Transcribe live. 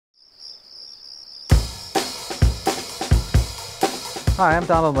Hi, I'm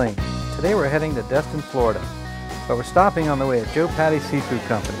Donald Lane. Today we're heading to Destin, Florida, but we're stopping on the way at Joe Pattis Seafood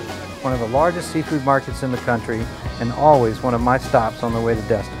Company, one of the largest seafood markets in the country and always one of my stops on the way to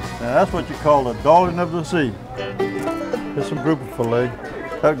Destin. Now that's what you call the darling of the sea. It's a grouper fillet.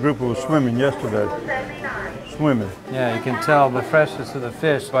 That grouper was swimming yesterday. Swimming. Yeah, you can tell the freshness of the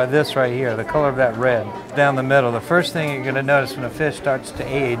fish by this right here, the color of that red. Down the middle, the first thing you're going to notice when a fish starts to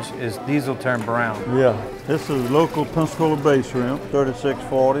age is these will turn brown. Yeah, this is local Pensacola Bay shrimp,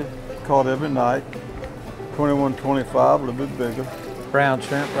 3640, caught every night. 2125, a little bit bigger. Brown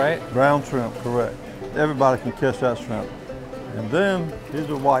shrimp, right? Brown shrimp, correct. Everybody can catch that shrimp. And then, these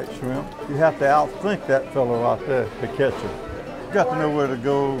are white shrimp. You have to outthink that fellow right there to catch it. You got to know where to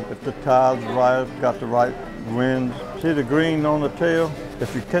go, if the tide's right, got the right winds. See the green on the tail?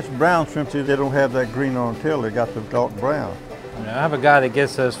 If you catch brown shrimp, see, they don't have that green on the tail, they got the dark brown. I have a guy that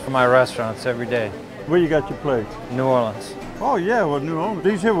gets those for my restaurants every day. Where you got your place? New Orleans. Oh yeah, well, New Orleans.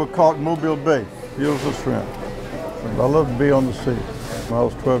 These here were caught in Mobile Bay. Beautiful shrimp. I love to be on the sea. When I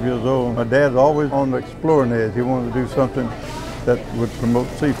was 12 years old, my dad was always on the exploring edge. He wanted to do something that would promote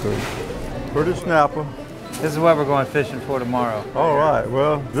seafood. Pretty snapper. This is what we're going fishing for tomorrow. All right,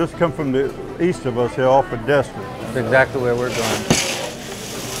 well, this comes from the east of us here off of Destin. That's exactly where we're going.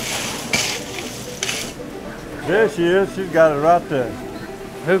 There she is, she's got it right there.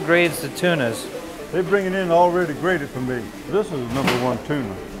 Who grades the tunas? They bring it in already graded for me. This is #1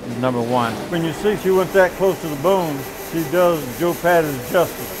 tuna. Number one. When you see she went that close to the bone, she does Joe Pattis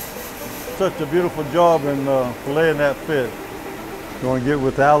justice. Such a beautiful job in filleting that fish. You want to get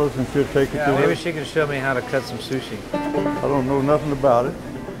with Alice and she'll take you to maybe she can show me how to cut some sushi. I don't know nothing about it.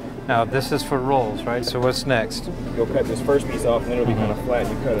 Now this is for rolls, right? So what's next? You'll cut this first piece off and then it'll be kind of flat.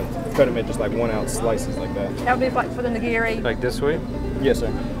 You cut them in just like 1 ounce slices like that. That would be like for the nigiri. Like this way? Yes, sir.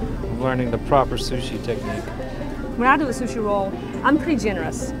 I'm learning the proper sushi technique. When I do a sushi roll, I'm pretty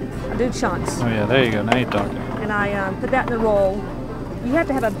generous. I do chunks. Oh yeah, there you go, now you're talking. And I put that in the roll. You have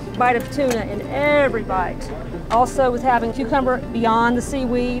to have a bite of tuna in every bite. Also with having cucumber beyond the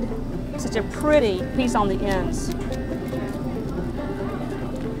seaweed, such a pretty piece on the ends.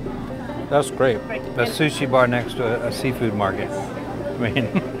 That's great. A sushi bar next to a seafood market. I mean,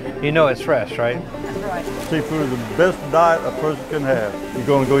 you know it's fresh, right? That's right. Seafood is the best diet a person can have. You're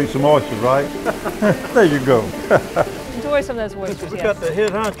going to go eat some oysters, right? There you go. Enjoy some of those oysters, We yes. got the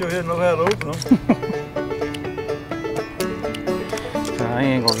head honcho here know how to open them. I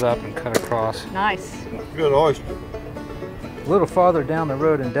angles up and cut across. Nice. Good oyster. A little farther down the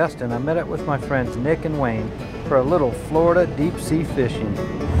road in Destin, I met up with my friends Nick and Wayne for a little Florida deep sea fishing.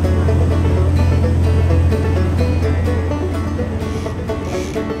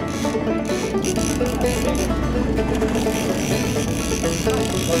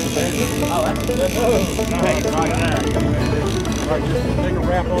 Oh, that's good. Nice, right there. All right, just take a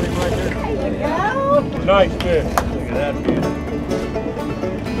wrap on him right there. There you go. Nice fish. Look at that fish.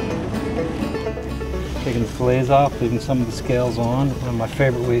 Taking the fillets off, leaving some of the scales on. One of my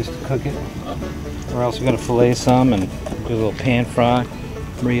favorite ways to cook it. We're also going to fillet some and do a little pan fry.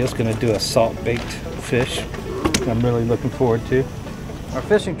 Maria's going to do a salt-baked fish. I'm really looking forward to. Our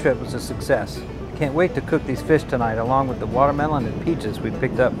fishing trip was a success. Can't wait to cook these fish tonight along with the watermelon and peaches we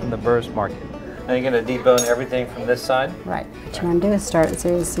picked up from the Burris market. Now you're going to debone everything from this side? Right. What you want to do is start and see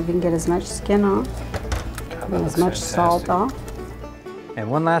if you can get as much skin off and as much salt off. And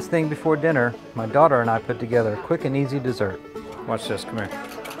one last thing before dinner, my daughter and I put together a quick and easy dessert. Watch this, come here.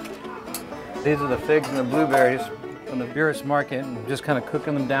 These are the figs and the blueberries from the Burris market, and just kind of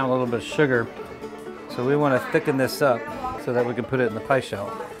cooking them down with a little bit of sugar. So we want to thicken this up so that we can put it in the pie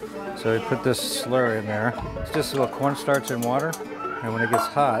shell. So we put this slurry in there. It's just a little cornstarch and water, and when it gets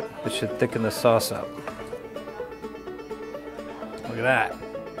hot, it should thicken the sauce up. Look at that.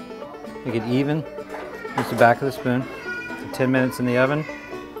 Make it even. Use the back of the spoon. 10 minutes in the oven,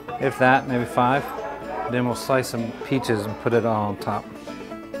 if that, maybe 5. Then we'll slice some peaches and put it on top,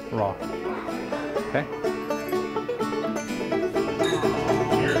 raw. Okay?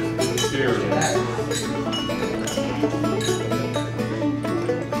 Cheers.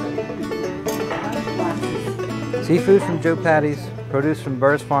 Seafood from Joe Pattis, produce from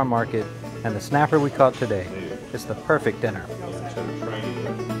Burris Farm Market, and the snapper we caught today. It's the perfect dinner.